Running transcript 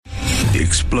The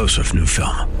explosive new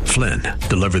film, Flynn,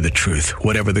 deliver the truth,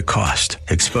 whatever the cost,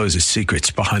 exposes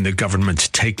secrets behind the government's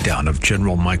takedown of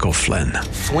General Michael Flynn.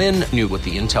 Flynn knew what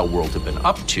the intel world had been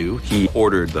up to. He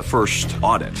ordered the first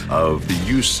audit of the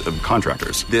use of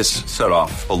contractors. This set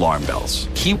off alarm bells.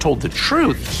 He told the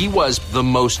truth. He was the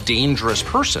most dangerous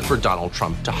person for Donald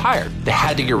Trump to hire. They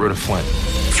had to get rid of Flynn.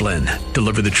 Flynn,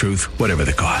 deliver the truth, whatever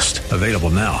the cost. Available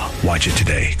now. Watch it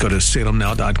today. Go to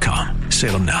salemnow.com.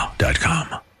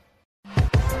 salemnow.com.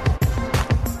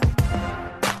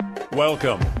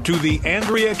 Welcome to the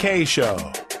Andrea Kaye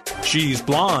Show. She's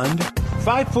blonde,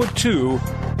 5'2",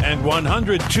 and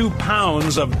 102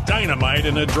 pounds of dynamite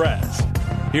in a dress.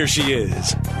 Here she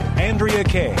is, Andrea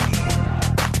Kaye.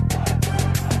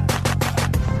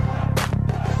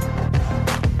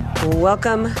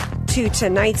 Welcome to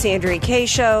tonight's Andrea Kaye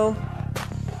Show.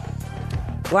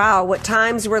 Wow, what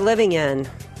times we're living in.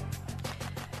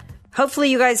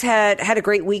 Hopefully you guys had a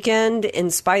great weekend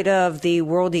in spite of the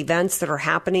world events that are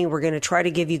happening. We're going to try to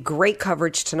give you great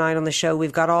coverage tonight on the show.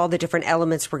 We've got all the different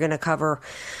elements we're going to cover,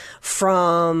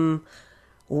 from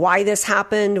why this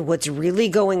happened, what's really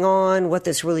going on, what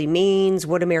this really means,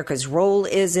 what America's role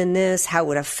is in this, how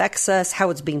it affects us, how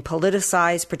it's being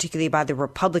politicized, particularly by the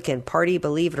Republican Party,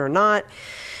 believe it or not.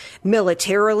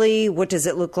 Militarily, what does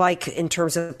it look like in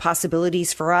terms of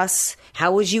possibilities for us?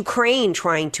 How is Ukraine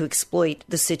trying to exploit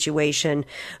the situation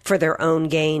for their own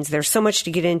gains? There's so much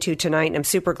to get into tonight, and I'm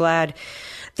super glad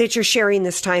that you're sharing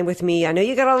this time with me. I know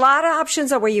you got a lot of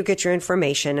options on where you get your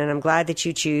information, and I'm glad that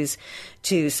you choose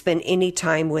to spend any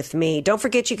time with me. Don't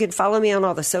forget you can follow me on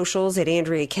all the socials at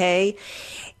Andrea Kaye.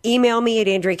 Email me at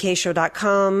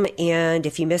AndreaKayeShow.com, and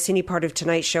if you miss any part of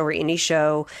tonight's show or any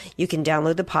show, you can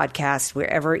download the podcast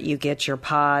wherever you get your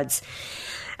pods.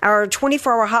 Our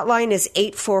 24-hour hotline is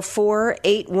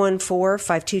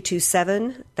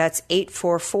 844-814-5227. That's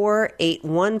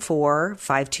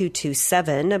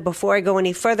 844-814-5227. Before I go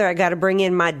any further, I got to bring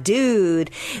in my dude,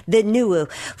 the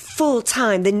newest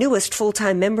full-time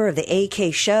member of the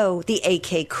AK show, the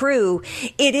AK crew.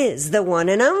 It is the one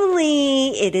and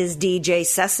only. It is DJ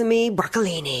Sesame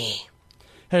Broccolini.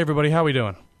 Hey, everybody. How we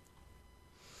doing?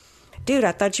 Dude,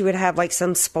 I thought you would have like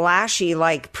some splashy,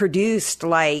 like produced,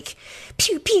 like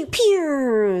pew, pew,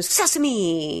 pew,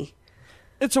 sesame.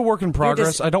 It's a work in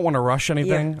progress. I don't want to rush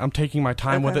anything. Yeah. I'm taking my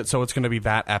time with it, so it's going to be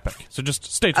that epic. So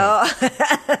just stay tuned.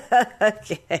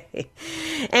 Okay.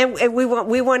 And we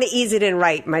want to ease it in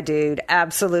right, my dude.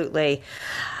 Absolutely.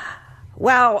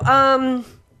 Wow.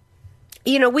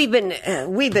 You know, we've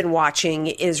been watching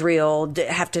Israel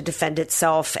have to defend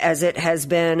itself as it has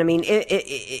been. I mean,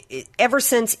 ever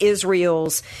since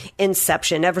Israel's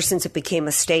inception, ever since it became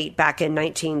a state back in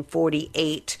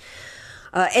 1948.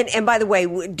 And by the way,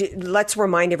 let's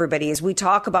remind everybody as we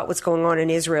talk about what's going on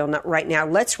in Israel right now,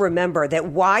 let's remember that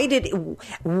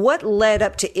what led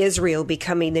up to Israel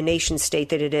becoming the nation state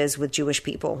that it is with Jewish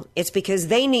people? It's because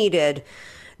they needed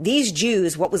these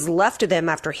Jews, what was left of them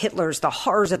after the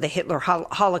horrors of the Hitler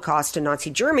Holocaust in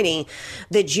Nazi Germany,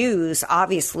 the Jews,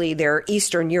 obviously their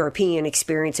Eastern European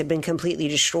experience had been completely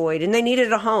destroyed and they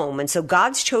needed a home. And so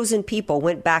God's chosen people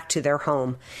went back to their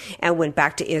home and went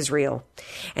back to Israel.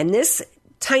 And this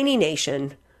tiny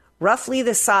nation, roughly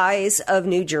the size of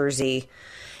New Jersey,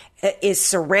 is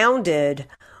surrounded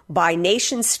by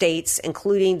nation states,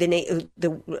 including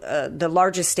the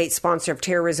largest state sponsor of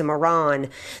terrorism, Iran,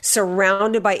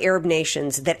 surrounded by Arab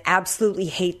nations that absolutely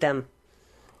hate them,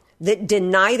 that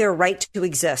deny their right to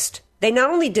exist. They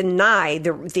not only deny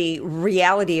the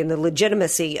reality and the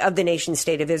legitimacy of the nation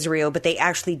state of Israel, but they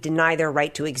actually deny their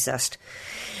right to exist.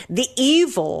 The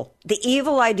evil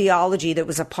ideology that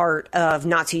was a part of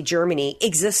Nazi Germany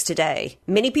exists today.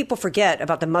 Many people forget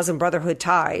about the Muslim Brotherhood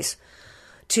ties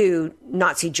to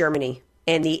Nazi Germany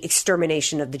and the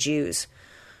extermination of the Jews.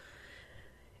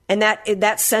 And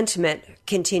that sentiment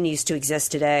continues to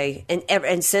exist today.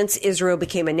 And since Israel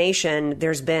became a nation,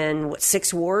 there's been,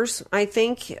 6 wars, I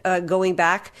think, going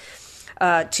back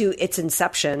to its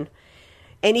inception.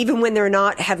 And even when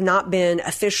have not been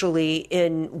officially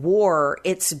in war,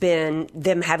 it's been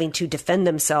them having to defend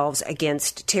themselves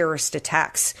against terrorist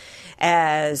attacks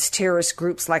as terrorist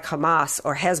groups like Hamas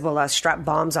or Hezbollah strap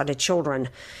bombs onto children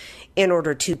in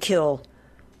order to kill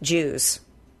Jews.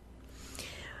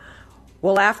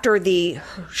 Well, after the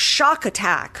shock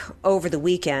attack over the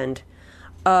weekend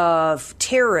of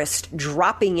terrorists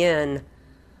dropping in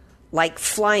like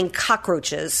flying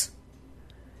cockroaches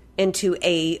into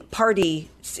a party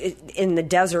in the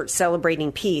desert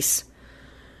celebrating peace,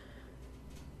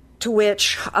 to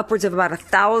which upwards of about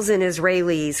 1,000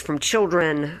 Israelis, from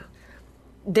children,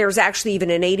 there's actually even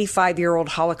an 85-year-old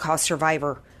Holocaust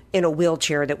survivor in a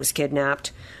wheelchair that was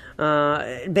kidnapped.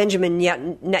 Benjamin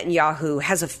Netanyahu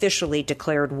has officially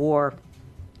declared war.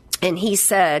 And he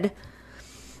said,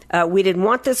 we didn't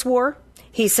want this war.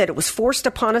 He said it was forced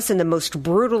upon us in the most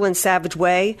brutal and savage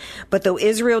way. But though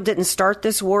Israel didn't start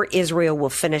this war, Israel will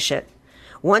finish it.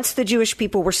 Once the Jewish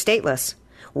people were stateless,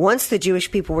 once the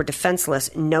Jewish people were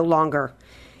defenseless, no longer.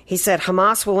 He said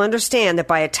Hamas will understand that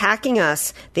by attacking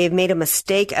us, they have made a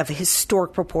mistake of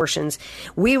historic proportions.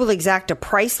 We will exact a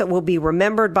price that will be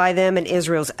remembered by them and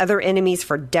Israel's other enemies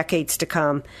for decades to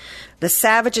come. The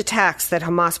savage attacks that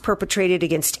Hamas perpetrated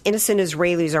against innocent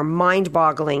Israelis are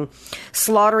mind-boggling,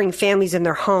 slaughtering families in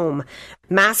their home,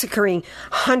 massacring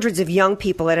hundreds of young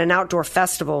people at an outdoor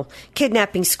festival,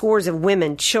 kidnapping scores of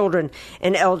women, children,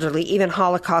 and elderly, even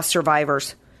Holocaust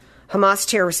survivors. Hamas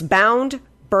terrorists bound,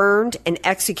 burned, and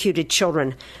executed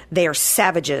children. They are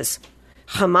savages.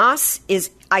 Hamas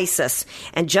is ISIS,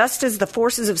 and just as the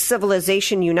forces of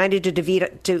civilization united to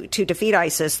defeat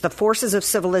ISIS, the forces of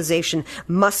civilization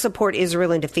must support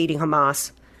Israel in defeating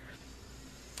Hamas.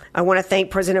 I want to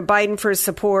thank President Biden for his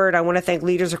support. I want to thank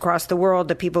leaders across the world,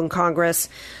 the people in Congress.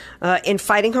 In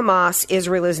fighting Hamas,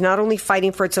 Israel is not only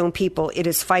fighting for its own people, it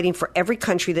is fighting for every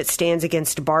country that stands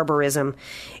against barbarism.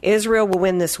 Israel will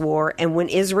win this war, and when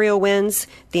Israel wins,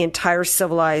 the entire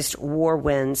civilized war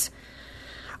wins.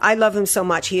 I love him so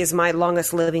much. He is my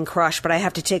longest living crush, but I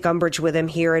have to take umbrage with him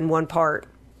here in one part.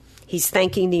 He's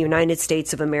thanking the United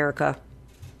States of America.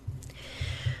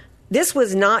 This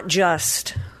was not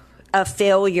just a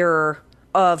failure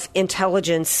of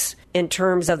intelligence in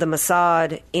terms of the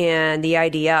Mossad and the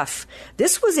IDF.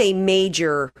 This was a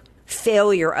major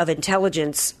failure of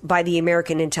intelligence by the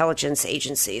American intelligence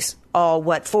agencies. All,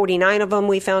 49 of them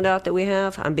we found out that we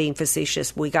have? I'm being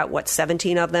facetious. We got,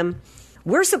 17 of them?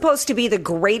 We're supposed to be the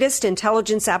greatest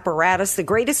intelligence apparatus, the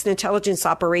greatest intelligence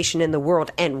operation in the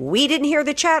world, and we didn't hear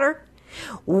the chatter?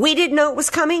 We didn't know it was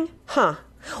coming? Huh.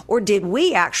 Or did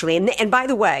we actually? And by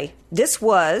the way, this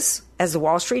was, as the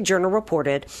Wall Street Journal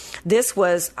reported, this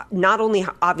was not only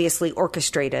obviously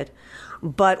orchestrated,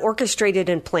 but orchestrated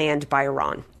and planned by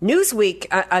Iran. Newsweek,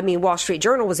 Wall Street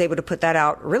Journal was able to put that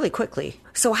out really quickly.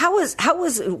 So how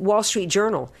was Wall Street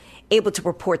Journal able to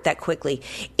report that quickly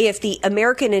if the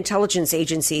American intelligence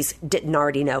agencies didn't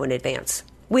already know in advance?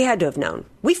 We had to have known.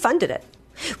 We funded it.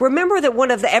 Remember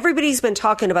that everybody's been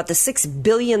talking about the $6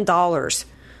 billion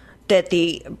that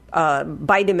the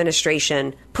Biden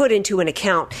administration put into an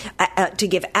account to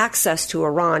give access to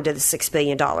Iran to the $6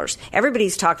 billion.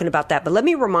 Everybody's talking about that. But let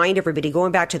me remind everybody,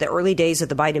 going back to the early days of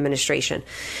the Biden administration,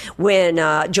 when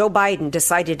Joe Biden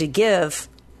decided to give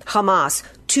Hamas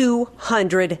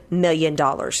 $200 million.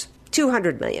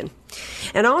 $200 million.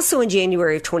 And also in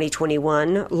January of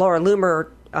 2021, Laura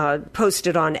Loomer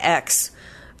posted on X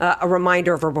a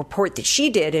reminder of a report that she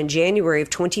did in January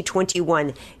of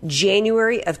 2021.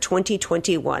 January of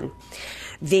 2021.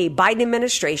 The Biden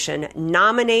administration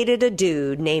nominated a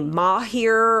dude named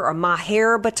Maher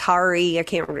Batari, I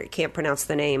can't pronounce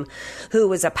the name, who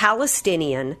was a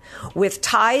Palestinian with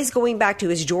ties going back to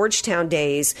his Georgetown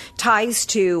days, ties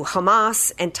to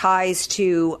Hamas and ties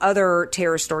to other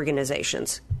terrorist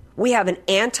organizations. We have an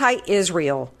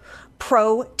anti-Israel,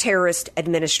 pro-terrorist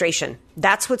administration.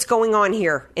 That's what's going on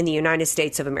here in the United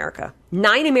States of America.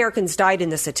 9 Americans died in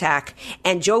this attack,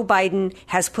 and Joe Biden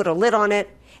has put a lid on it,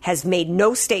 has made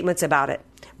no statements about it.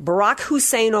 Barack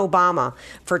Hussein Obama,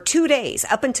 for 2 days,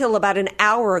 up until about an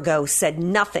hour ago, said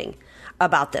nothing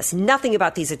about this, nothing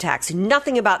about these attacks,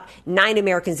 nothing about 9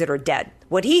 Americans that are dead.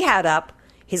 What he had up,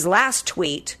 his last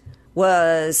tweet,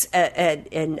 was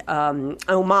an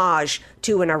homage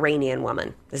to an Iranian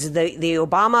woman. This is the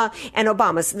Obama and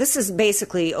Obama's. This is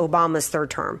basically Obama's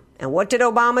third term. And what did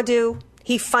Obama do?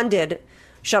 He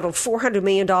shuttled $400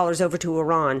 million over to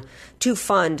Iran to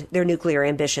fund their nuclear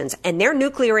ambitions. And their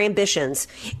nuclear ambitions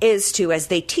is to, as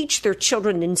they teach their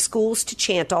children in schools to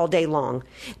chant all day long,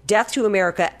 death to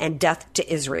America and death to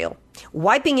Israel.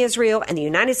 Wiping Israel and the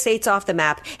United States off the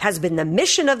map has been the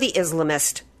mission of the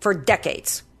Islamist for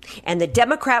decades. And the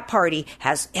Democrat Party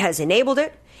has enabled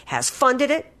it, has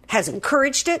funded it, has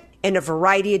encouraged it in a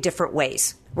variety of different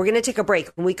ways. We're going to take a break.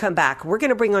 When we come back, we're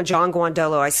going to bring on John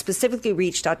Guandolo. I specifically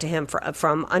reached out to him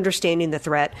from Understanding the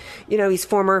Threat. You know, he's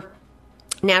former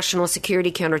national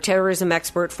security counterterrorism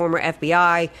expert, former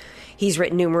FBI. He's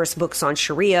written numerous books on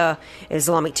Sharia,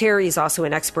 Islamic terror. He's also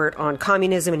an expert on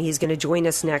communism, and he's going to join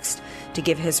us next to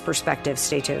give his perspective.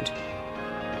 Stay tuned.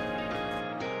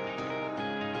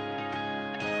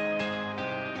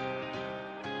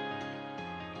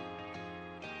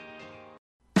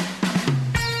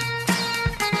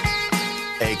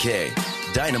 Kaye,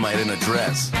 Dynamite in a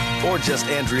Dress, or just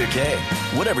Andrea Kaye.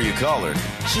 Whatever you call her,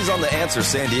 she's on The Answer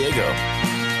San Diego.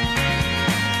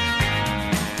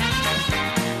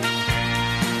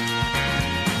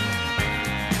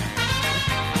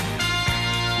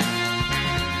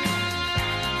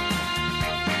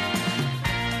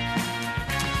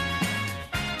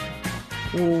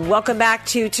 Welcome back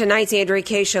to tonight's Andrea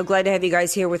Kaye Show. Glad to have you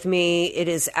guys here with me. It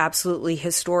is absolutely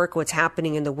historic what's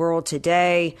happening in the world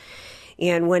today.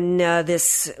 And when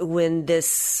this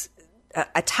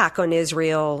attack on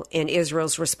Israel and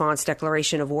Israel's response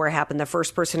declaration of war happened, the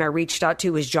first person I reached out to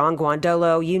was John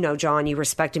Guandolo. You know John, you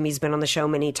respect him. He's been on the show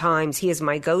many times. He is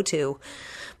my go-to,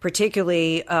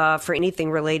 particularly for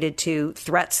anything related to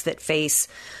threats that face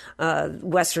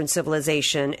Western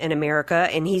civilization in America.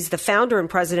 And he's the founder and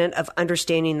president of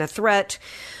Understanding the Threat,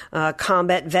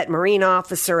 combat vet Marine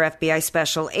officer, FBI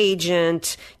special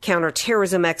agent,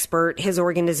 counterterrorism expert. His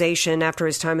organization, after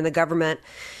his time in the government,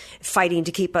 fighting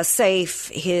to keep us safe,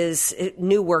 his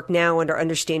new work now under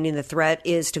Understanding the Threat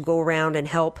is to go around and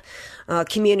help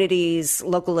communities,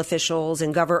 local officials,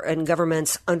 and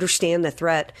governments understand the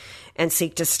threat and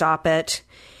seek to stop it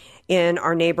in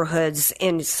our neighborhoods.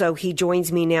 And so he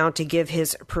joins me now to give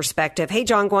his perspective. Hey,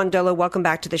 John Guandolo, welcome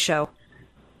back to the show.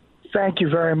 Thank you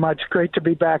very much. Great to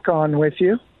be back on with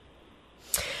you.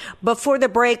 Before the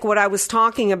break, what I was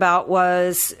talking about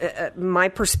was my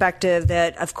perspective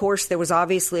that, of course, there was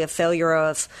obviously a failure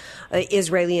of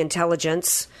Israeli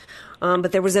intelligence.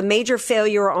 But there was a major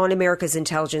failure on America's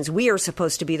intelligence. We are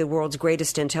supposed to be the world's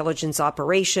greatest intelligence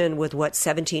operation with,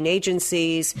 17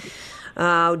 agencies.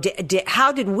 How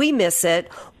did we miss it,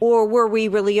 or were we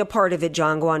really a part of it,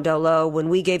 John Guandolo, when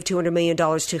we gave $200 million to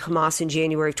Hamas in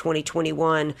January of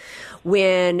 2021,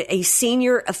 when a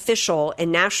senior official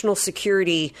in national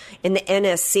security in the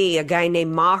NSC, a guy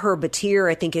named Maher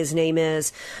Batir, I think his name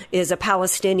is a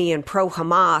Palestinian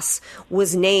pro-Hamas,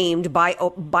 was named by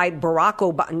Barack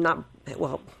Obama,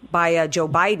 by Joe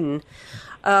Biden,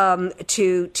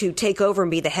 to take over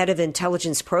and be the head of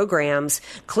intelligence programs.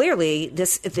 Clearly,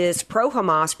 this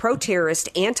pro-Hamas, pro-terrorist,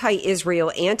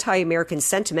 anti-Israel, anti-American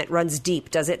sentiment runs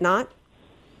deep, does it not?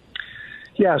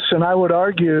 Yes, and I would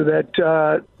argue that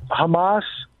Hamas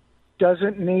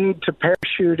doesn't need to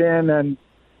parachute in and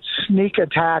sneak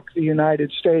attack the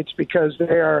United States because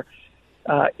they are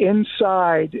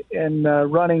inside and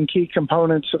running key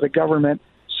components of the government,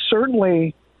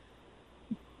 certainly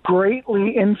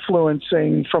greatly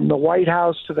influencing from the White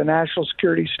House to the national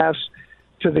security staffs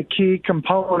to the key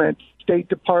component, State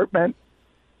Department,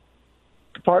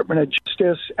 Department of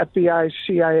Justice, FBI,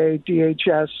 CIA,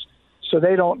 DHS, so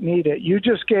they don't need it. You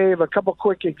just gave a couple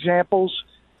quick examples.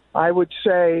 I would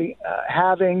say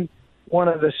having one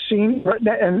of the senior,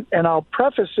 and I'll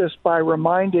preface this by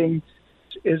reminding,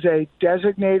 is a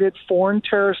designated foreign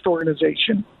terrorist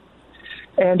organization,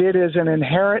 and it is an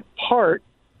inherent part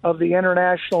of the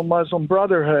International Muslim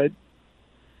Brotherhood,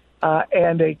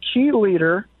 and a key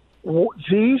leader,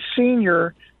 the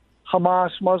senior Hamas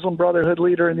Muslim Brotherhood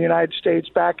leader in the United States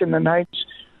back in the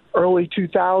early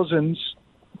 2000s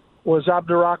was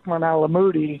Abdurrahman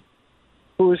al-Amoudi,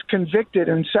 who was convicted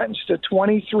and sentenced to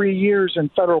 23 years in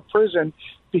federal prison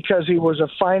because he was a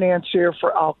financier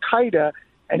for al-Qaeda,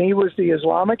 and he was the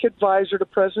Islamic advisor to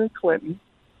President Clinton.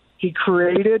 He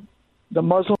created the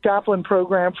Muslim chaplain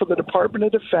program for the Department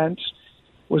of Defense,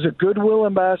 was a goodwill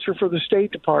ambassador for the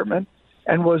State Department,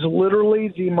 and was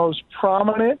literally the most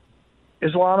prominent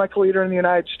Islamic leader in the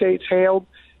United States, hailed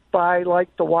by, like,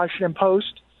 the Washington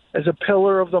Post as a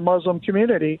pillar of the Muslim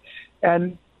community.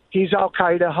 And he's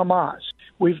al-Qaeda Hamas.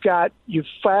 We've got, you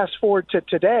fast forward to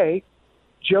today,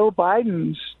 Joe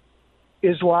Biden's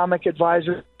Islamic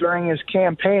advisor during his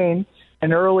campaign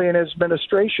and early in his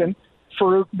administration,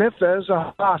 Farouk Mifta, is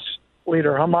a Hamas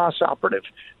leader, Hamas operative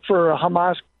for a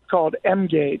Hamas called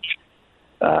Engage.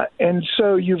 And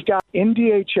so you've got in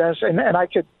DHS, and I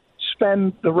could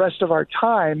spend the rest of our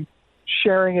time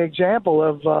sharing an example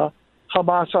of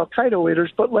Hamas al-Qaeda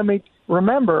leaders, but let me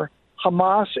remember,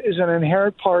 Hamas is an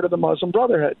inherent part of the Muslim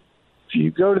Brotherhood. If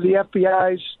you go to the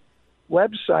FBI's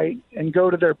website and go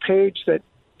to their page that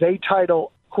they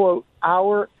title, quote,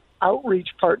 our outreach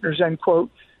partners, end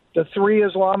quote, the three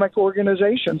Islamic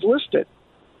organizations listed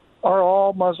are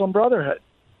all Muslim Brotherhood,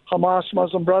 Hamas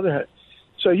Muslim Brotherhood.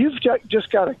 So you've just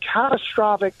got a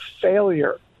catastrophic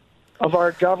failure of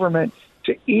our government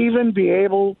to even be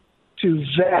able to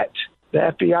vet the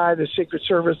FBI, the Secret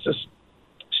Service, the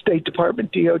State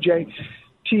Department, DOJ,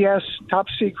 TS, top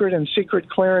secret and secret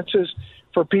clearances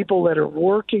for people that are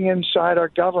working inside our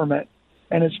government.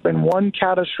 And it's been one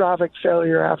catastrophic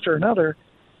failure after another.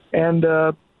 And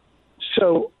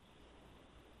so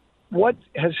what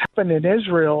has happened in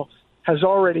Israel has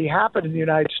already happened in the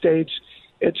United States.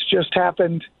 It's just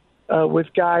happened with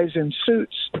guys in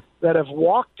suits that have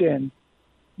walked in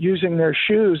using their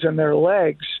shoes and their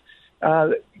legs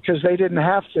because they didn't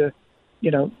have to,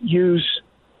 use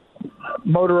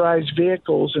motorized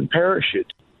vehicles and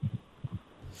parachutes.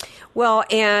 Well,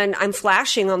 and I'm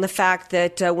flashing on the fact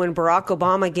that when Barack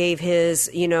Obama gave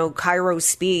his, Cairo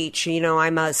speech,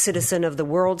 I'm a citizen of the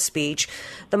world speech,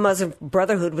 the Muslim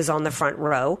Brotherhood was on the front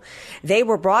row. They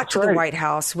were brought to the White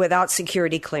House without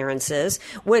security clearances.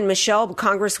 When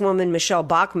Congresswoman Michelle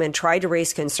Bachmann tried to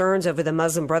raise concerns over the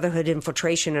Muslim Brotherhood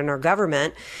infiltration in our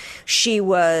government, she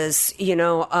was,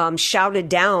 shouted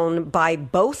down by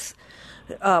both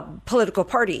political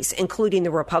parties, including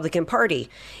the Republican Party.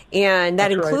 And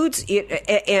that includes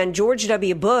and George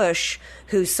W. Bush,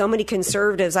 who so many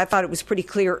conservatives, I thought it was pretty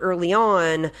clear early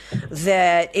on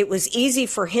that it was easy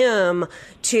for him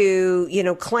to,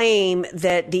 claim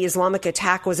that the Islamic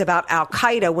attack was about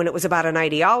al-Qaeda when it was about an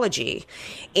ideology.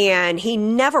 And he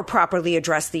never properly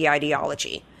addressed the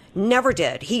ideology. Never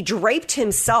did. He draped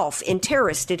himself in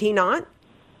terrorists, did he not?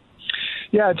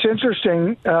 Yeah, it's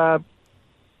interesting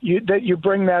that you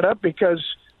bring that up, because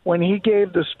when he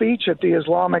gave the speech at the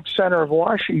Islamic Center of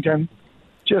Washington,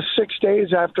 just 6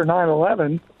 days after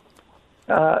 9/11,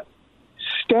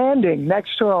 standing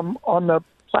next to him on the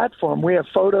platform, we have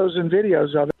photos and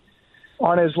videos of it,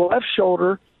 on his left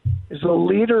shoulder is the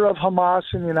leader of Hamas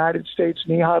in the United States,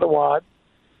 Nihad Awad,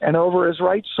 and over his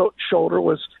right shoulder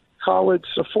was Khalid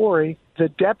Safori, the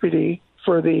deputy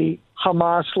for the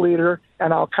Hamas leader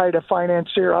and al-Qaeda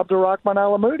financier Abdurrahman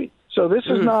al-Amoudi. So this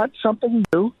is not something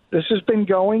new. This has been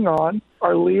going on.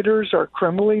 Our leaders are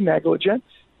criminally negligent,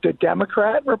 the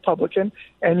Democrat and Republican,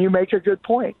 and you make a good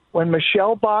point. When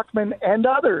Michelle Bachmann and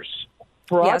others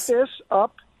brought this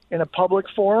up in a public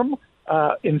forum,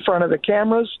 in front of the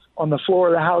cameras, on the floor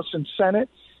of the House and Senate,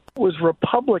 it was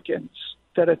Republicans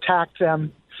that attacked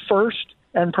them first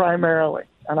and primarily.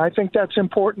 And I think that's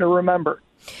important to remember.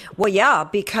 Well, yeah,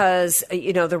 because,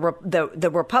 the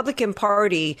Republican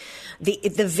Party,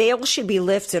 the veil should be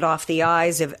lifted off the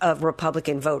eyes of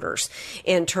Republican voters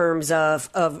in terms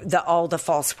of all the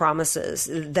false promises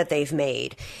that they've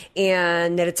made,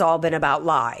 and that it's all been about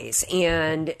lies.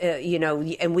 And,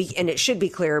 and it should be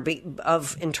clear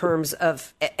in terms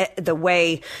of the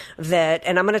way that,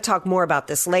 and I'm going to talk more about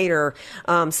this later.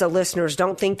 So listeners,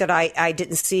 don't think that I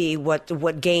didn't see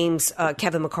what games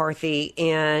Kevin McCarthy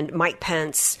and Mike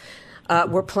Pence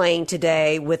we're playing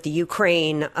today with the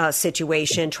Ukraine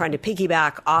situation, trying to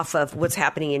piggyback off of what's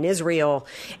happening in Israel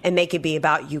and make it be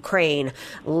about Ukraine.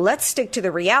 Let's stick to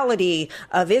the reality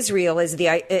of Israel, as the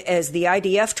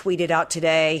IDF tweeted out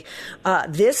today.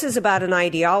 This is about an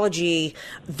ideology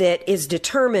that is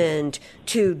determined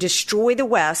to destroy the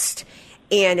West.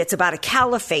 And it's about a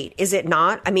caliphate, is it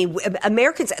not? I mean,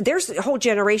 Americans, there's whole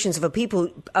generations of people,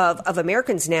 of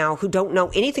Americans now who don't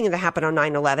know anything that happened on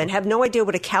 9/11, have no idea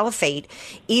what a caliphate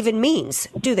even means.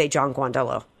 Do they, John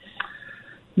Guandolo?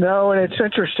 No, and it's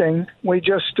interesting. We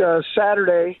just,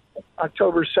 Saturday,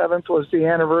 October 7th, was the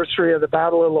anniversary of the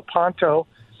Battle of Lepanto,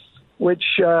 which,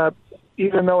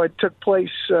 even though it took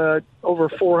place over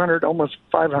 400, almost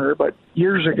 500, but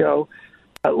years ago,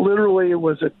 literally it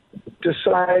was a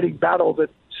deciding battle that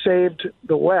saved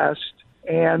the West.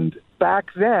 And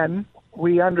back then,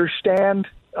 we understood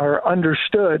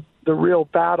the real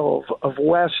battle of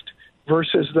West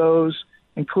versus those,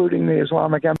 including the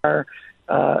Islamic Empire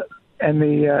and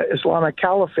the Islamic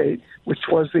Caliphate, which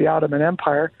was the Ottoman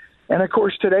Empire. And, of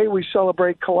course, today we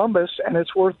celebrate Columbus, and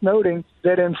it's worth noting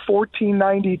that in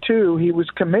 1492 he was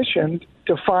commissioned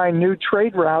to find new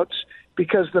trade routes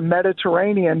because the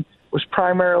Mediterranean was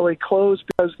primarily closed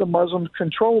because the Muslims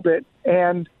controlled it,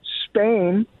 and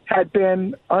Spain had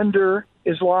been under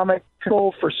Islamic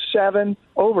control for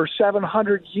over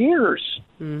 700 years.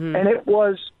 Mm-hmm. And it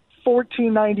was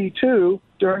 1492,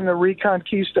 during the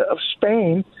Reconquista of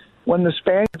Spain, when the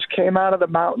Spaniards came out of the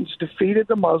mountains, defeated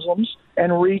the Muslims,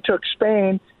 and retook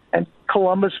Spain, and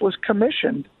Columbus was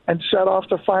commissioned and set off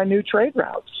to find new trade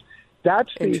routes.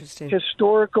 That's the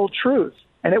historical truth.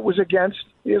 And it was against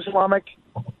the Islamic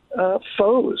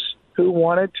foes who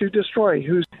wanted to destroy,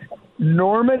 whose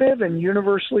normative and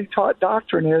universally taught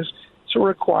doctrine is it's a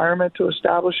requirement to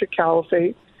establish a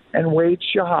caliphate and wage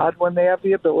jihad when they have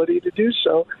the ability to do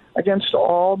so against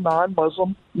all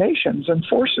non-Muslim nations and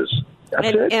forces.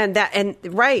 And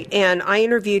I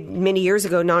interviewed many years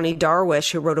ago Nani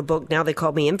Darwish, who wrote a book, Now They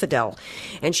Call Me Infidel,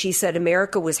 and she said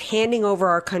America was handing over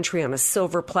our country on a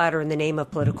silver platter in the name of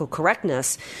political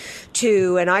correctness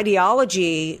to an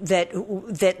ideology that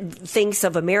thinks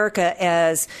of America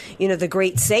as, the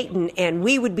great Satan, and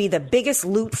we would be the biggest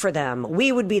loot for them.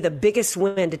 We would be the biggest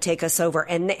win to take us over.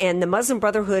 And the Muslim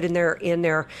Brotherhood in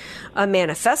their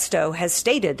manifesto has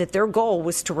stated that their goal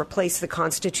was to replace the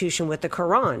Constitution with the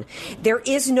Quran. There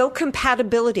is no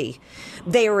compatibility.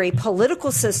 They are a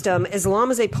political system. Islam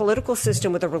is a political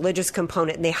system with a religious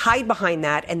component, and they hide behind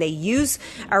that, and they use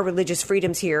our religious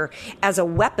freedoms here as a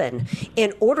weapon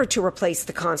in order to replace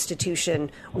the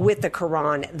Constitution with the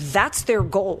Quran. That's their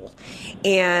goal.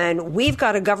 And we've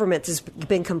got a government that's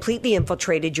been completely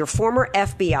infiltrated. Your former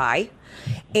FBI,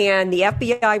 and the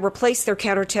FBI replaced their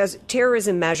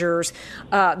counterterrorism measures.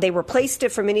 They replaced it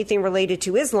from anything related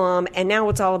to Islam, and now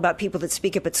it's all about people that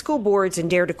speak up at school boards and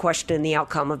dare to question the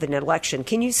outcome of an election.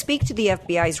 Can you speak to the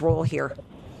FBI's role here?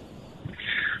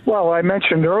 Well, I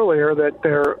mentioned earlier that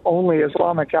their only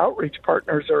Islamic outreach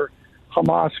partners are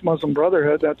Hamas, Muslim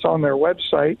Brotherhood. That's on their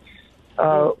website.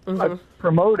 I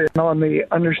promoted on the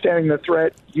Understanding the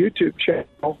Threat YouTube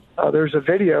channel. There's a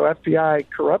video, FBI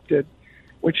Corrupted,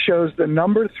 which shows the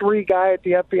number 3 guy at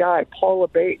the FBI, Paul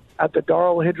Abate, at the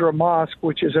Darul Hijra Mosque,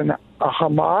 which is a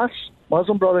Hamas,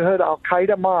 Muslim Brotherhood,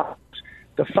 Al-Qaeda mosque.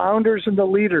 The founders and the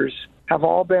leaders have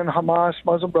all been Hamas,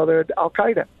 Muslim Brotherhood,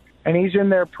 Al-Qaeda. And he's in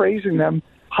there praising them,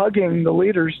 hugging the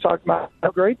leaders, talking about how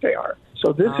great they are.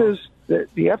 So this is the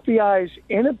FBI's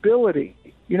inability.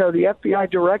 You know, the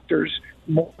FBI directors,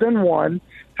 more than one,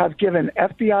 have given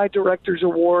FBI directors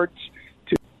awards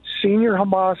to senior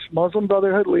Hamas, Muslim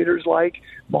Brotherhood leaders like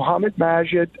Mohammed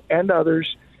Majid and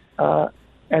others,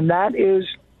 and that is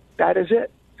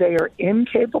it. They are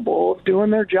incapable of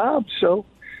doing their jobs. So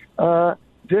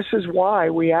this is why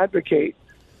we advocate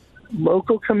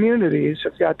local communities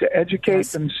have got to educate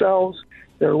themselves,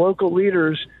 their local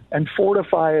leaders, and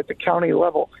fortify at the county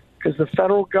level, because the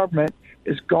federal government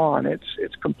is gone.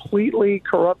 It's completely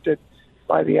corrupted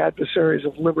by the adversaries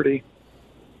of liberty.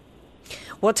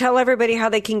 Well, tell everybody how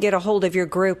they can get a hold of your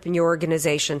group and your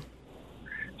organization.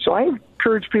 So I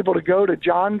encourage people to go to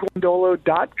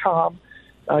johnguandolo.com.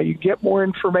 You get more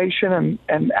information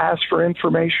and ask for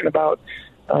information about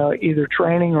either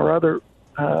training or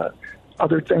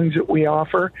other things that we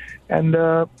offer. And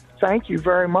thank you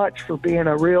very much for being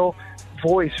a real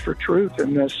voice for truth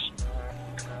in this.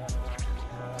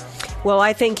 Well,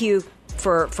 I thank you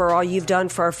for all you've done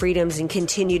for our freedoms and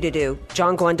continue to do.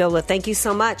 John Guandola, thank you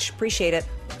so much. Appreciate it.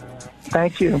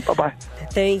 Thank you. Bye-bye.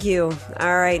 Thank you.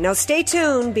 All right. Now stay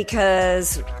tuned,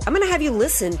 because I'm going to have you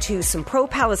listen to some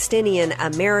pro-Palestinian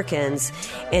Americans,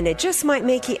 and it just might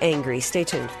make you angry. Stay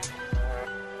tuned.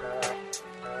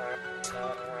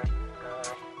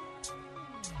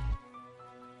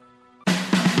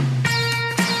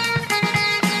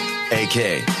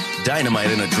 AK,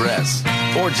 Dynamite in a Dress,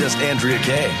 or just Andrea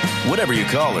Kaye, whatever you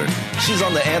call her. She's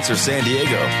on The Answer San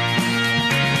Diego.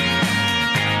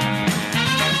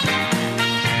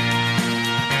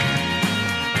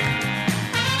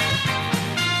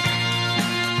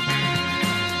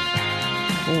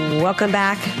 Welcome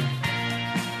back.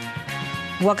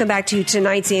 Welcome back to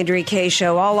tonight's Andrea Kaye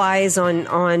Show. All eyes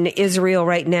on Israel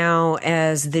right now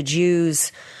as the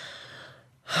Jews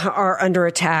are under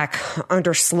attack,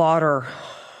 under slaughter.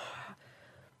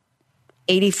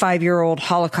 85-year-old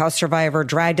Holocaust survivor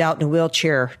dragged out in a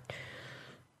wheelchair.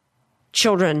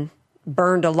 Children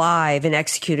burned alive and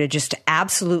executed. Just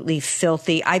absolutely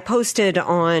filthy. I posted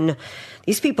on,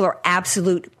 these people are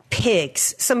absolute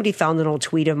pigs. Somebody found an old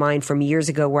tweet of mine from years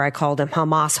ago where I called them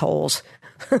Hamas holes.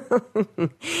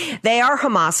 They are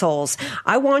Hamas holes.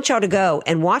 I want y'all to go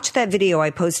and watch that video I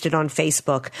posted on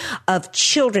Facebook of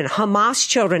children, Hamas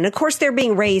children. Of course, they're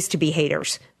being raised to be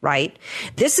haters, right?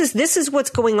 This is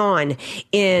what's going on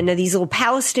in these little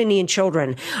Palestinian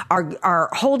children are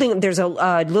holding. There's a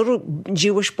little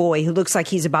Jewish boy who looks like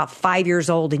he's about 5 years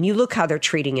old, and you look how they're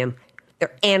treating him.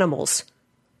 They're animals.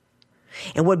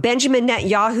 And what Benjamin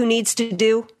Netanyahu needs to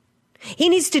do, he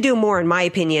needs to do more, in my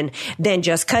opinion, than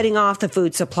just cutting off the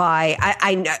food supply.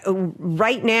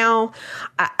 Right now,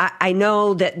 I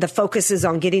know that the focus is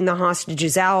on getting the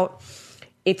hostages out.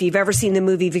 If you've ever seen the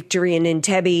movie Victory in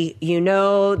Entebbe, you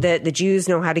know that the Jews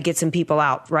know how to get some people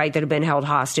out, right, that have been held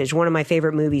hostage. One of my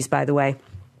favorite movies, by the way.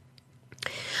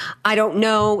 I don't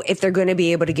know if they're going to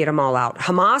be able to get them all out.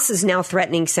 Hamas is now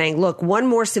threatening, saying, look, one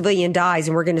more civilian dies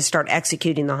and we're going to start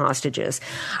executing the hostages.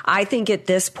 I think at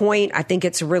this point, I think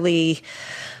it's a really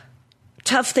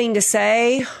tough thing to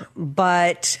say,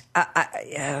 but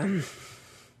I'm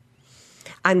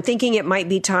thinking it might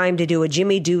be time to do a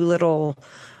Jimmy Doolittle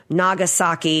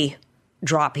Nagasaki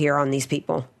drop here on these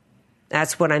people.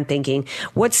 That's what I'm thinking.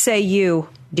 What say you,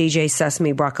 DJ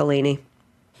Sesame Broccolini?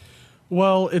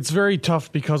 Well, it's very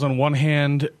tough because on one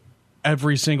hand,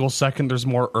 every single second there's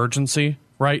more urgency,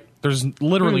 right? There's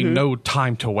literally no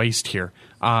time to waste here.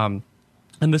 And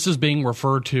this is being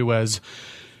referred to as,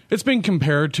 it's being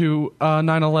compared to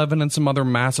 9/11 and some other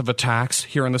massive attacks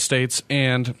here in the States.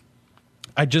 And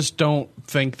I just don't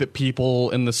think that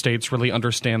people in the States really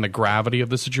understand the gravity of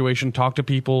the situation. Talk to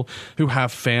people who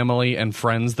have family and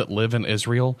friends that live in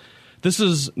Israel. This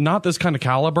is not this kind of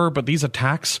caliber, but these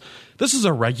attacks, this is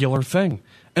a regular thing.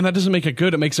 And that doesn't make it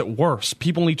good. It makes it worse.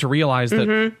 People need to realize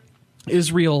that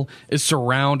Israel is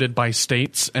surrounded by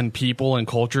states and people and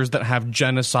cultures that have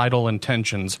genocidal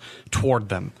intentions toward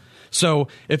them. So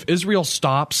if Israel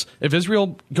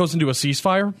goes into a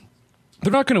ceasefire,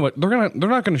 they're not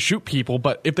going to shoot people,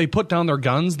 but if they put down their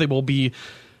guns, they will be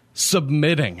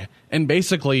submitting and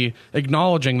basically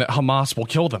acknowledging that Hamas will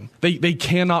kill them. They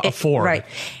cannot afford. Right.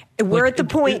 We're at the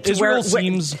point Israel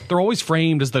where they're always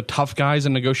framed as the tough guys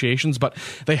in negotiations, but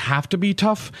they have to be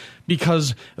tough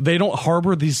because they don't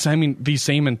harbor these same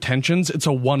intentions. It's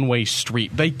a one-way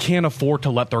street. They can't afford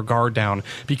to let their guard down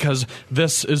because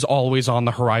this is always on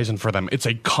the horizon for them. It's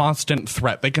a constant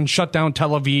threat. They can shut down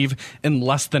Tel Aviv in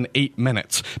less than 8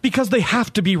 minutes because they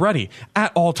have to be ready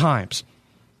at all times.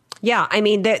 Yeah, I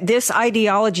mean, this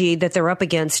ideology that they're up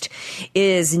against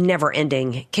is never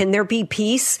ending. Can there be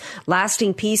peace,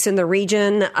 lasting peace in the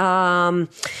region? No.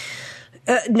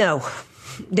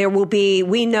 There will be,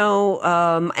 we know,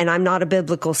 and I'm not a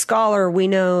biblical scholar, we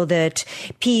know that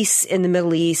peace in the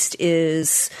Middle East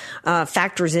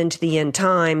factors into the end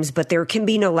times, but there can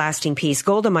be no lasting peace.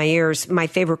 My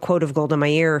favorite quote of Golda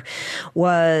Meir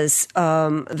was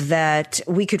that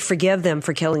we could forgive them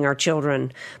for killing our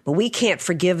children, but we can't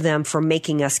forgive them for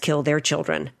making us kill their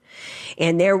children.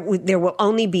 And there will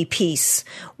only be peace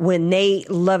when they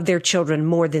love their children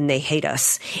more than they hate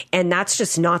us. And that's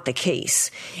just not the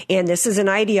case. And this is an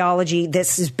ideology.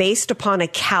 This is based upon a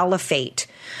caliphate.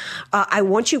 I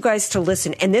want you guys to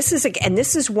listen. And this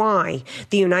is why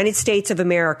the United States of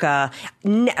America,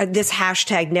 this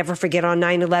hashtag never forget on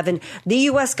 9/11, the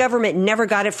U.S. government never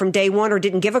got it from day one or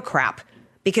didn't give a crap.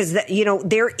 Because,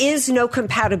 there is no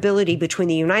compatibility between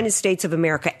the United States of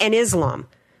America and Islam.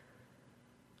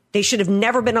 They should have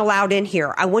never been allowed in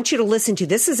here. I want you to listen to.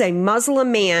 This is a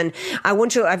Muslim man.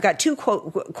 I've got two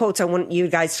quotes I want you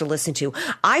guys to listen to.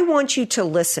 I want you to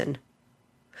listen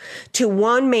to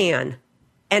one man,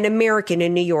 an American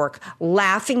in New York,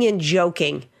 laughing and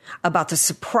joking about the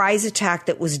surprise attack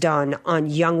that was done on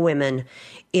young women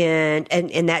in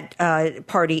that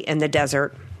party in the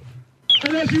desert.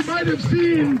 And as you might have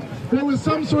seen, there was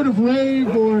some sort of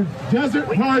rave or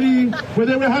desert party where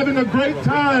they were having a great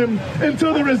time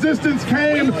until the resistance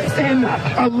came in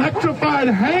electrified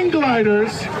hang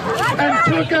gliders and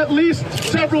took at least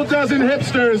several dozen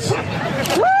hipsters.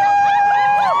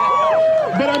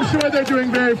 But I'm sure they're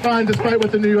doing very fine despite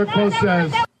what the New York Post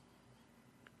says.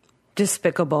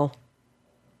 Despicable.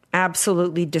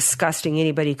 Absolutely disgusting.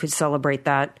 Anybody could celebrate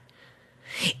that.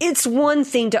 It's one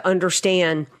thing to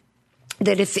understand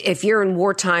that if you're in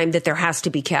wartime, that there has to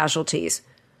be casualties.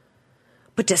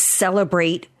 But to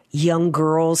celebrate young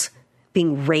girls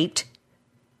being raped,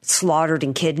 slaughtered,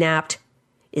 and kidnapped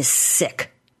is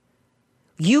sick.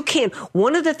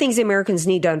 One of the things Americans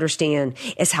need to understand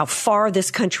is how far this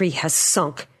country has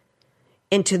sunk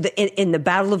in the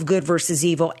battle of good versus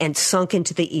evil and sunk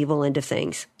into the evil end of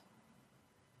things.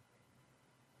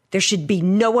 There should be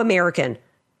no American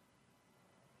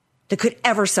that could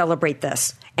ever celebrate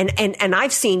this. And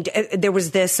I've seen, there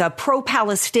was this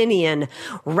pro-Palestinian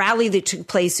rally that took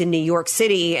place in New York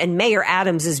City, and Mayor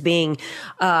Adams is being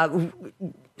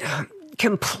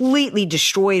completely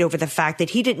destroyed over the fact that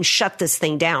he didn't shut this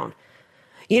thing down.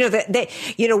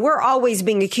 We're always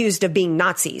being accused of being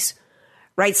Nazis,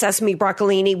 right, Sesame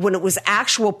Broccolini, when it was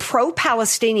actual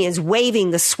pro-Palestinians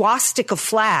waving the swastika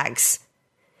flags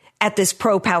at this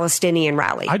pro-Palestinian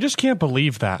rally. I just can't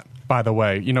believe that. By the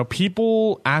way,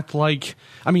 people act like,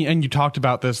 and you talked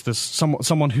about this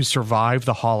someone who survived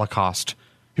the Holocaust,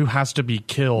 who has to be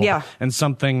killed, and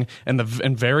something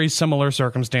in very similar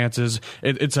circumstances.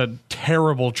 It's a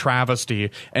terrible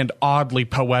travesty and oddly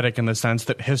poetic in the sense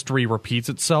that history repeats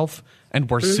itself, and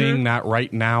we're seeing that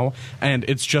right now, and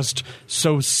it's just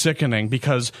so sickening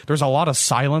because there's a lot of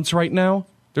silence right now.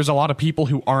 There's a lot of people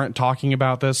who aren't talking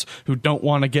about this, who don't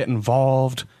want to get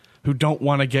involved, who don't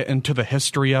want to get into the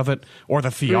history of it or the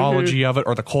theology of it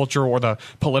or the culture or the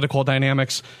political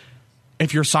dynamics.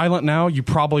 If you're silent now, you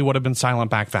probably would have been silent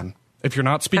back then. If you're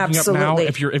not speaking up now,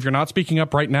 if you're not speaking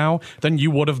up right now, then you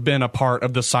would have been a part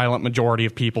of the silent majority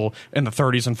of people in the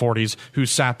 30s and 40s who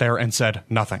sat there and said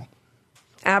nothing.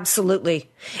 Absolutely.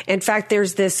 In fact,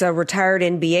 there's this retired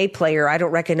NBA player. I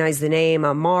don't recognize the name,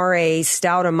 Amare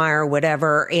Stoudemire,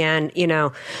 whatever. And,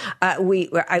 there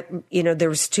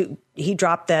was he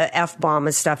dropped the F-bomb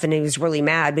and stuff, and he was really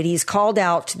mad. But he's called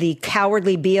out the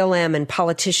cowardly BLM and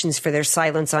politicians for their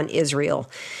silence on Israel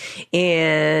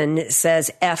and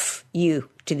says, F you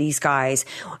to these guys.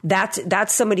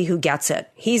 That's somebody who gets it.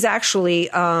 He's actually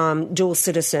dual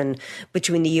citizen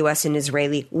between the U.S. and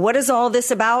Israeli. What is all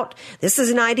this about? This is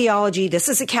an ideology. This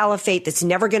is a caliphate that's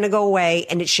never going to go away,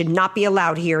 and it should not be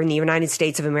allowed here in the United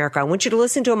States of America. I want you to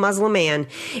listen to a Muslim man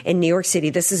in New York City.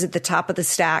 This is at the top of the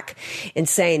stack and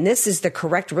saying this is the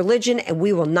correct religion, and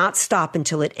we will not stop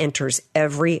until it enters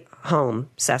every home.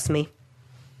 Sesame.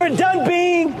 We're done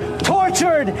being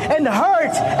tortured and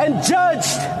hurt and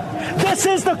judged. This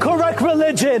is the correct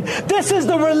religion. This is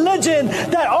the religion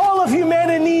that all of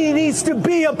humanity needs to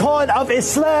be upon, of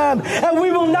Islam. And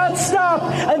we will not stop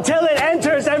until it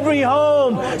enters every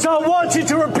home. So I want you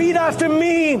to repeat after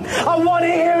me. I want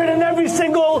to hear it in every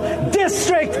single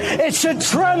district. It should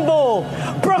tremble.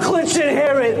 Brooklyn should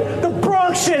hear it. The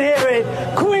Bronx should hear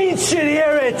it. Queens should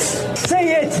hear it.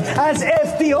 Say it as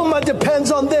if the Ummah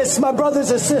depends on this, my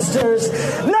brothers and sisters.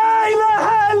 La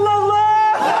ilaha illallah.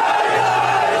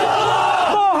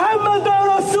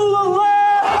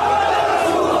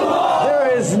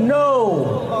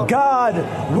 God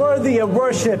worthy of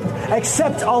worship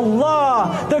except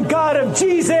Allah, the God of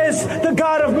Jesus, the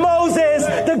God of Moses,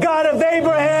 the God of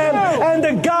Abraham, and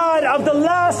the God of the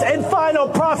last and final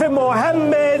prophet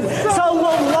Muhammad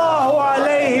sallallahu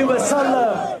alayhi wa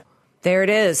sallam. There it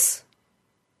is.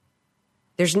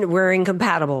 We're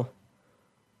incompatible.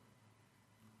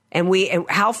 And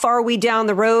how far are we down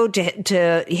the road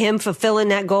to him fulfilling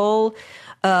that goal?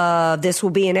 This will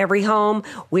be in every home.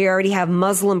 We already have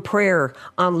Muslim prayer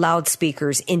on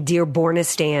loudspeakers in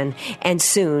Dearbornistan and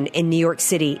soon in New York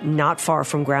City, not far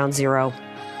from Ground Zero.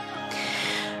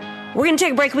 We're going to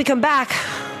take a break. When we come back,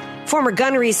 former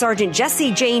Gunnery Sergeant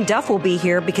Jesse Jane Duff will be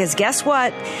here because guess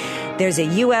what? There's a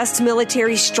U.S.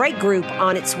 military strike group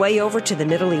on its way over to the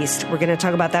Middle East. We're going to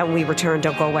talk about that when we return.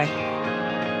 Don't go away.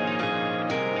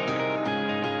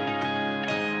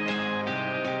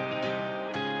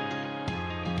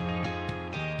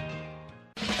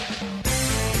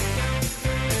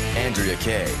 Andrea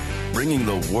Kaye, bringing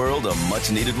the world a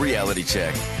much-needed reality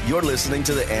check. You're listening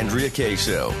to The Andrea Kaye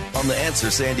Show on The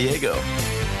Answer San Diego.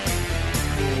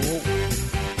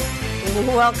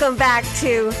 Welcome back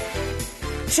to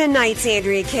tonight's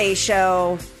Andrea Kaye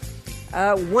Show.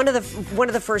 One of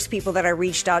the first people that I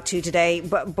reached out to today,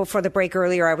 but before the break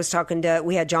earlier,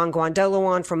 we had John Guandolo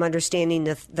on from Understanding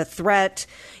the Threat.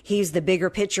 He's the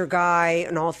bigger picture guy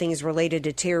and all things related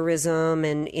to terrorism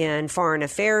and foreign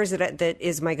affairs.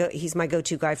 He's my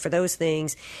go-to guy for those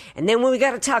things. And then when we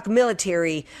got to talk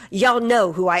military, y'all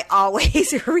know who I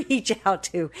always reach out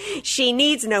to. She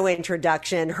needs no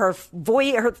introduction. Her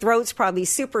throat's probably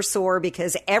super sore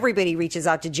because everybody reaches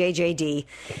out to JJD,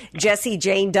 Jesse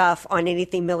Jane Duff, on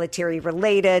anything military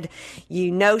related.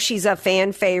 You know she's a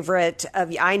fan favorite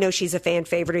I know she's a fan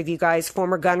favorite of you guys.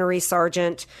 Former Gunnery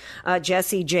Sergeant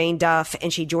Jesse Jane Duff,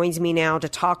 and she joins me now to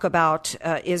talk about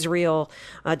Israel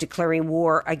declaring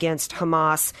war against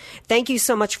Hamas. Thank you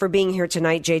so much for being here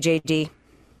tonight, JJD.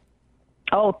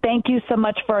 Oh, thank you so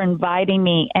much for inviting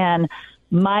me. And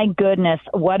my goodness,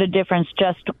 what a difference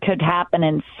just could happen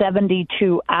in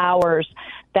 72 hours.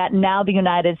 That now the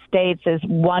United States is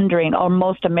wondering, or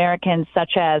most Americans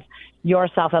such as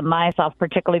yourself and myself,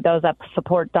 particularly those that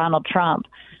support Donald Trump,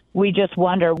 we just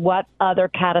wonder what other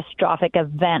catastrophic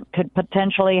event could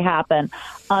potentially happen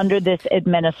under this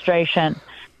administration.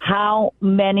 How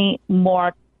many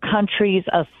more countries'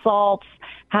 assaults,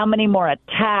 how many more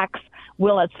attacks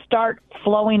will it start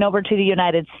flowing over to the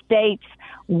United States?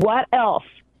 What else?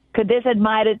 Could this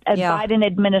Biden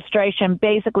administration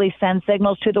basically send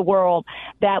signals to the world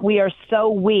that we are so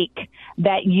weak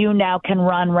that you now can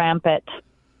run rampant?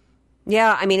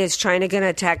 Yeah, I mean, is China going to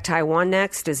attack Taiwan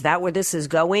next? Is that where this is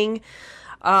going?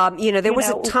 There was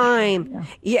a time.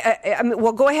 Yeah, I mean,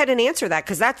 well, go ahead and answer that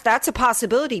because that's a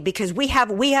possibility because we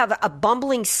have a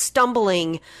bumbling,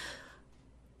 stumbling,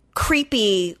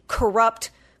 creepy,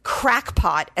 corrupt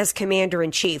crackpot as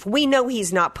commander-in-chief. We know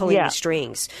he's not pulling the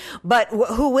strings. But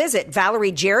who is it?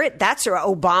 Valerie Jarrett? That's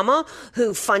Obama,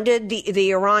 who funded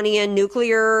the Iranian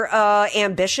nuclear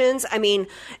ambitions. I mean,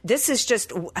 this is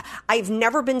just... I've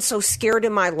never been so scared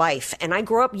in my life. And I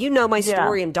grew up... You know my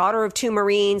story. I'm daughter of 2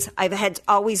 Marines. I've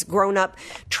always grown up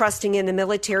trusting in the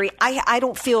military. I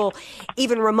don't feel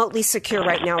even remotely secure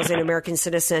right now as an American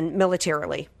citizen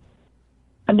militarily.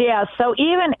 Yeah, so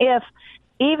even if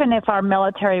even if our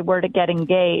military were to get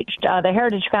engaged. The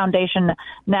Heritage Foundation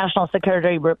National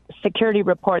Security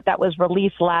Report that was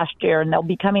released last year, and they'll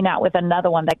be coming out with another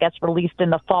one that gets released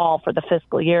in the fall for the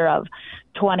fiscal year of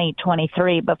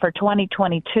 2023. But for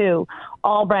 2022,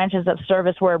 all branches of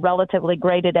service were relatively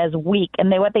graded as weak.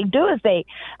 And what they do is they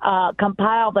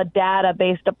compile the data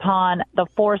based upon the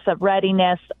force of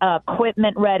readiness,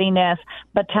 equipment readiness,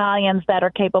 battalions that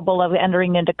are capable of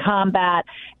entering into combat.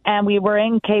 And we were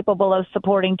incapable of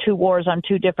supporting two wars on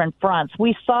two different fronts.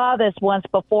 We saw this once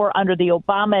before under the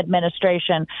Obama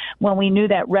administration when we knew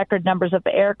that record numbers of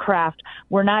aircraft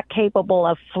were not capable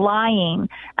of flying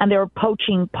and they were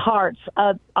poaching parts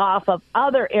off of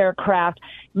other aircraft.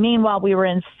 Meanwhile, we were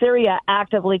in Syria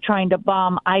actively trying to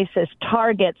bomb ISIS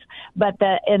targets, but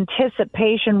the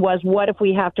anticipation was, what if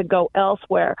we have to go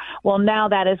elsewhere? Well, now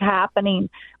that is happening.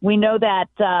 We know that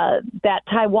that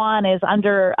Taiwan is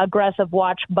under aggressive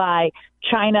watch by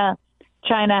China.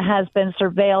 China has been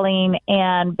surveilling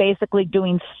and basically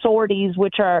doing sorties,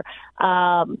 which are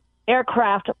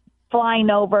aircraft flying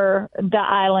over the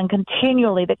island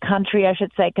continually, the country, I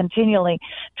should say, continually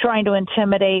trying to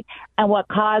intimidate, and what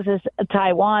causes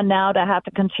Taiwan now to have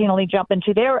to continually jump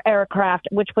into their aircraft,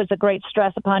 which puts a great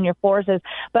stress upon your forces.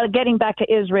 But getting back to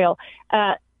Israel,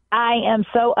 I am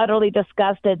so utterly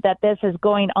disgusted that this is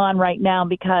going on right now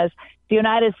because the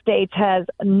United States has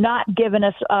not given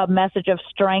us a message of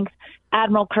strength.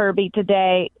 Admiral Kirby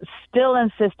today still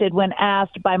insisted when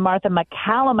asked by Martha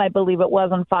McCallum, I believe it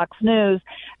was on Fox News,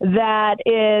 that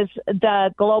is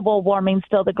the global warming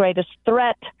still the greatest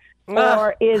threat,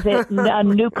 or is it a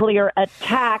nuclear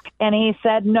attack? And he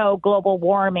said, no, global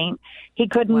warming. He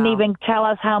couldn't even tell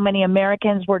us how many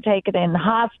Americans were taken in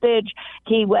hostage.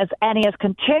 He has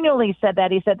continually said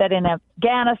that. He said that in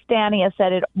Afghanistan. He has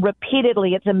said it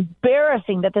repeatedly. It's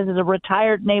embarrassing that this is a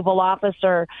retired naval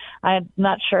officer. I'm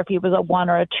not sure if he was a 1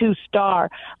 or a 2-star,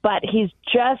 but he's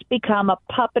just become a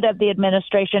puppet of the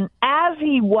administration, as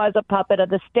he was a puppet of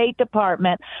the State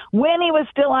Department when he was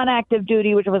still on active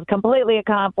duty, which was completely a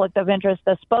conflict of interest,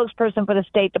 the spokesperson for the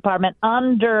State Department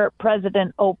under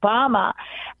President Obama.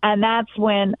 And that's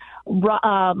when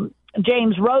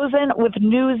James Rosen with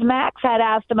Newsmax had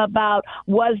asked him about,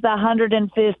 was the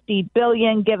 $150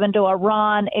 billion given to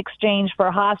Iran exchanged for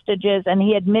hostages, and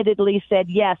he admittedly said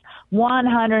yes,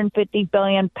 150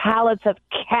 billion pallets of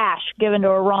cash given to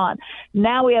Iran.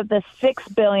 Now we have the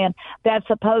 $6 billion that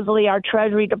supposedly our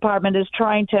Treasury Department is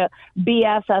trying to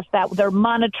BS us that they're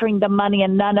monitoring the money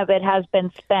and none of it has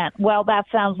been spent. Well, that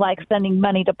sounds like sending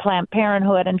money to Planned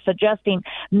Parenthood and suggesting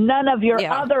none of your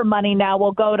other money now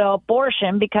will go to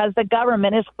abortion because the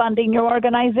government is funding your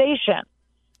organization.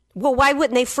 Well, why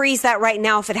wouldn't they freeze that right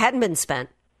now if it hadn't been spent?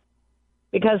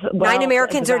 Because 9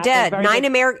 Americans are dead. 9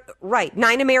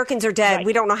 Americans are dead. Right.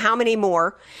 We don't know how many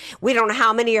more. We don't know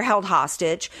how many are held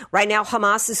hostage. Right now,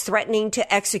 Hamas is threatening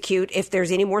to execute if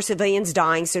there's any more civilians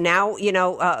dying. So now,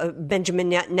 Benjamin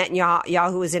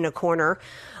Netanyahu is in a corner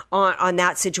on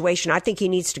that situation. I think he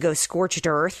needs to go scorched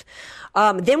earth.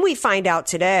 Then we find out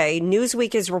today,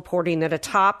 Newsweek is reporting that a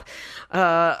top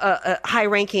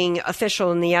high-ranking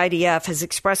official in the IDF has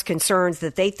expressed concerns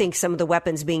that they think some of the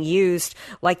weapons being used,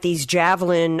 like these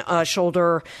Javelin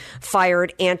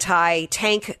shoulder-fired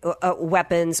anti-tank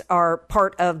weapons, are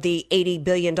part of the $80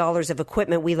 billion of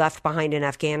equipment we left behind in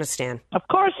Afghanistan. Of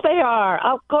course they are.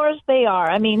 Of course they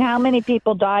are. I mean, how many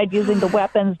people died using the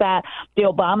weapons that the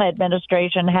Obama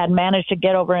administration had managed to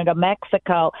get over into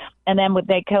Mexico? And then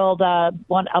they killed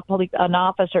an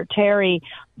officer, Terry,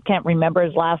 can't remember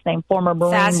his last name, former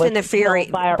Marine. Fast and the Fury,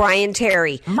 Brian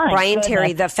Terry.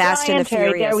 Terry, the Fast and the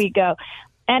Furious. There we go.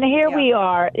 And here we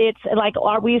are. It's like,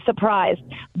 are we surprised?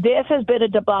 This has been a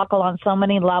debacle on so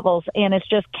many levels, and it's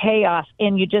just chaos.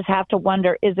 And you just have to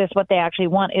wonder, is this what they actually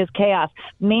want, is chaos?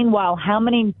 Meanwhile, how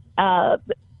many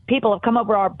people have come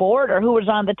over our border who was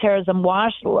on the terrorism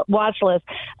watch list,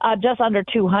 just under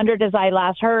 200 as I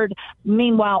last heard.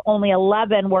 Meanwhile, only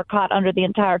 11 were caught under the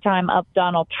entire time of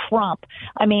Donald Trump.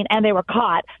 I mean, and they were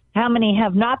caught. How many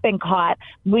have not been caught?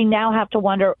 We now have to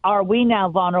wonder, are we now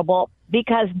vulnerable?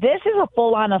 Because this is a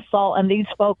full-on assault, and these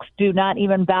folks do not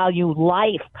even value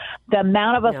life. The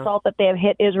amount of assault that they have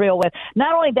hit Israel with.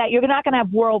 Not only that, you're not going to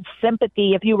have world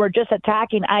sympathy if you were just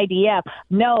attacking IDF.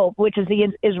 No, which is the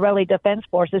Israeli Defense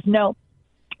Forces. No.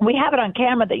 We have it on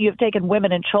camera that you've taken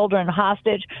women and children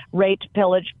hostage, raped,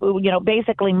 pillaged,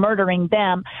 basically murdering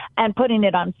them and putting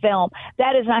it on film.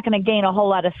 That is not going to gain a whole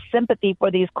lot of sympathy for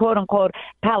these quote-unquote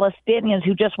Palestinians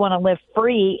who just want to live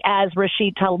free, as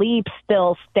Rashid Tlaib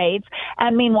still states.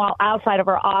 And meanwhile, outside of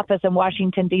her office in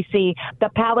Washington, D.C., the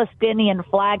Palestinian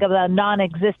flag of the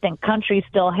non-existent country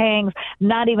still hangs,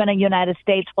 not even a United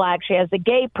States flag. She has the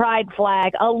gay pride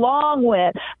flag along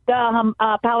with the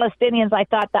Palestinians. I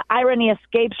thought the irony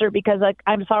escapes her because,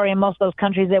 I'm sorry, in most of those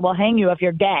countries, they will hang you if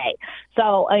you're gay.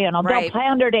 So, they'll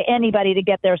pander to anybody to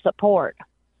get their support.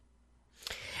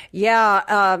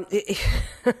 Yeah,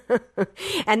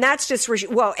 and that's just, and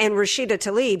Rashida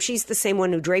Tlaib, she's the same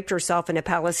one who draped herself in a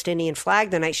Palestinian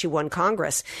flag the night she won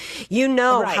Congress. You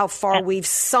know how far we've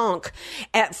sunk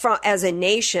as a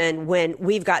nation when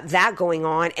we've got that going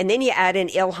on. And then you add in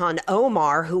Ilhan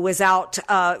Omar, who was out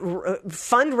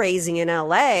fundraising in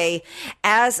L.A.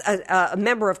 as a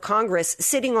member of Congress,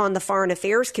 sitting on the Foreign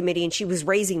Affairs Committee, and she was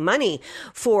raising money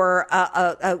for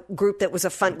a group that was a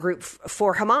front group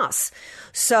for Hamas.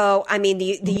 So, I mean,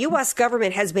 the U.S.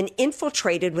 government has been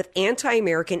infiltrated with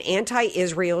anti-American,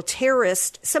 anti-Israel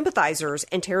terrorist sympathizers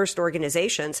and terrorist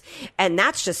organizations, and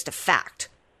that's just a fact.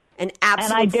 An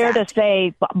absolute And I dare fact. to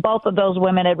say both of those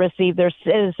women had received their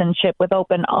citizenship with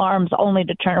open arms, only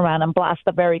to turn around and blast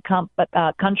the very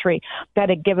country that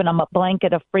had given them a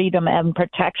blanket of freedom and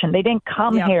protection. They didn't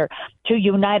come here to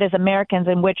unite as Americans,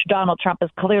 in which Donald Trump has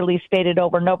clearly stated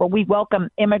over and over, we welcome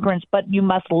immigrants, but you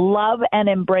must love and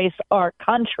embrace our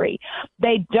country.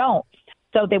 They don't.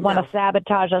 So they want to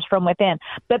sabotage us from within.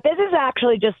 But this is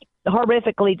actually just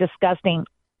horrifically disgusting.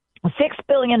 $6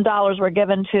 billion were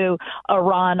given to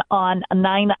Iran on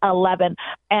 9/11,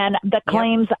 and the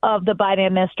claims of the Biden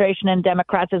administration and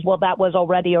Democrats is, well, that was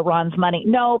already Iran's money.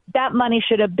 No, that money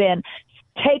should have been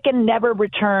taken, never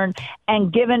returned,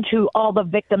 and given to all the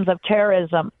victims of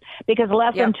terrorism. Because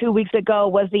less than 2 weeks ago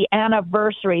was the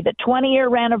anniversary, the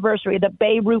 20-year anniversary of the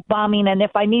Beirut bombing. And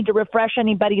if I need to refresh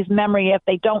anybody's memory, if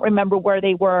they don't remember where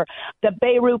they were, the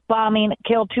Beirut bombing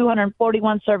killed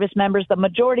 241 service members. The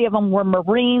majority of them were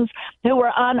Marines who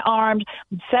were unarmed,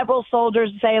 several soldiers,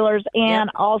 sailors,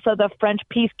 and also the French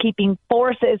peacekeeping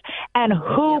forces. And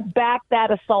who backed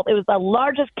that assault? It was the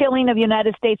largest killing of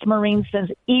United States Marines since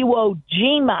Iwo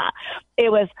Jima. It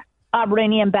was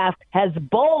Iranian-backed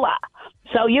Hezbollah.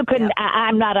 So you couldn't.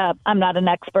 I'm not an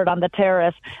expert on the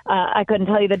terrorists. I couldn't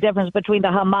tell you the difference between the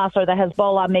Hamas or the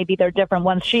Hezbollah. Maybe they're different.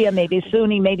 One's Shia, maybe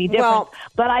Sunni, maybe different.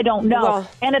 But I don't know.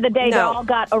 End of the day, they all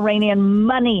got Iranian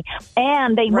money,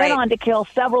 and they went on to kill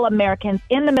several Americans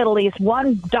in the Middle East.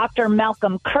 One, Dr.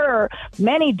 Malcolm Kerr.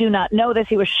 Many do not know this.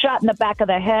 He was shot in the back of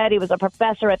the head. He was a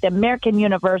professor at the American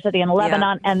University in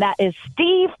Lebanon, and that is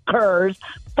Steve Kerr's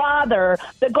father,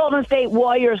 the Golden State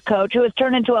Warriors coach, who has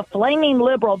turned into a flaming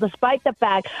liberal, despite the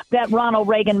fact that Ronald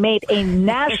Reagan made a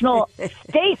national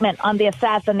statement on the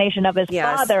assassination of his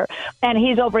father. And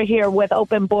he's over here with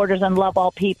open borders and love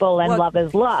all people and love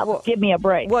is love. Give me a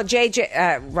break. Well,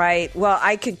 JJ, right. Well,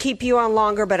 I could keep you on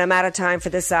longer, but I'm out of time for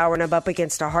this hour and I'm up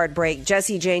against a hard break.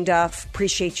 Jesse Jane Duff,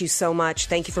 appreciate you so much.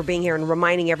 Thank you for being here and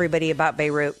reminding everybody about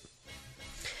Beirut.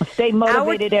 Stay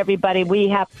motivated, everybody. We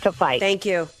have to fight. Thank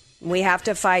you. We have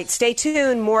to fight. Stay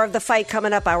tuned. More of the fight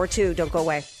coming up. Hour 2. Don't go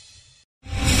away.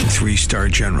 3-star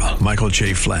General Michael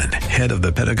J. Flynn, head of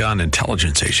the Pentagon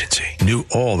Intelligence Agency, knew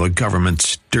all the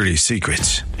government's dirty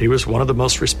secrets. He was one of the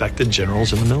most respected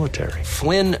generals in the military.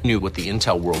 Flynn knew what the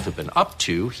intel world had been up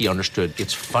to. He understood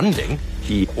its funding.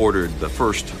 He ordered the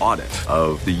first audit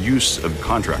of the use of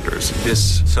contractors.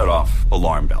 This set off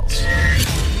alarm bells.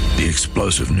 The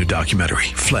explosive new documentary,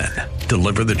 Flynn,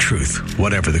 Deliver the Truth,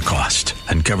 Whatever the Cost,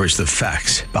 uncovers the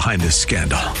facts behind this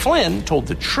scandal. Flynn told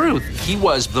the truth. He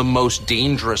was the most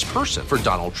dangerous person for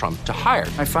Donald Trump to hire.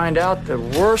 I find out the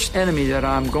worst enemy that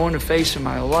I'm going to face in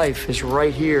my life is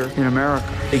right here in America.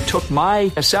 They took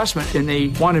my assessment and they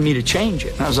wanted me to change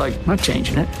it. And I was like, I'm not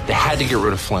changing it. They had to get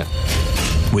rid of Flynn.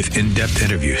 With in-depth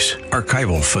interviews,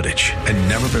 archival footage, and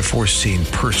never-before-seen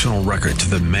personal records of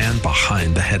the man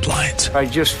behind the headlines. I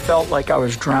just felt like I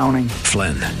was drowning.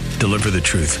 Flynn, Deliver the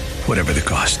Truth, Whatever the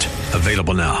Cost.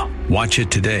 Available now. Watch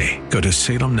it today. Go to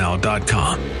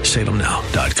salemnow.com.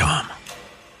 salemnow.com.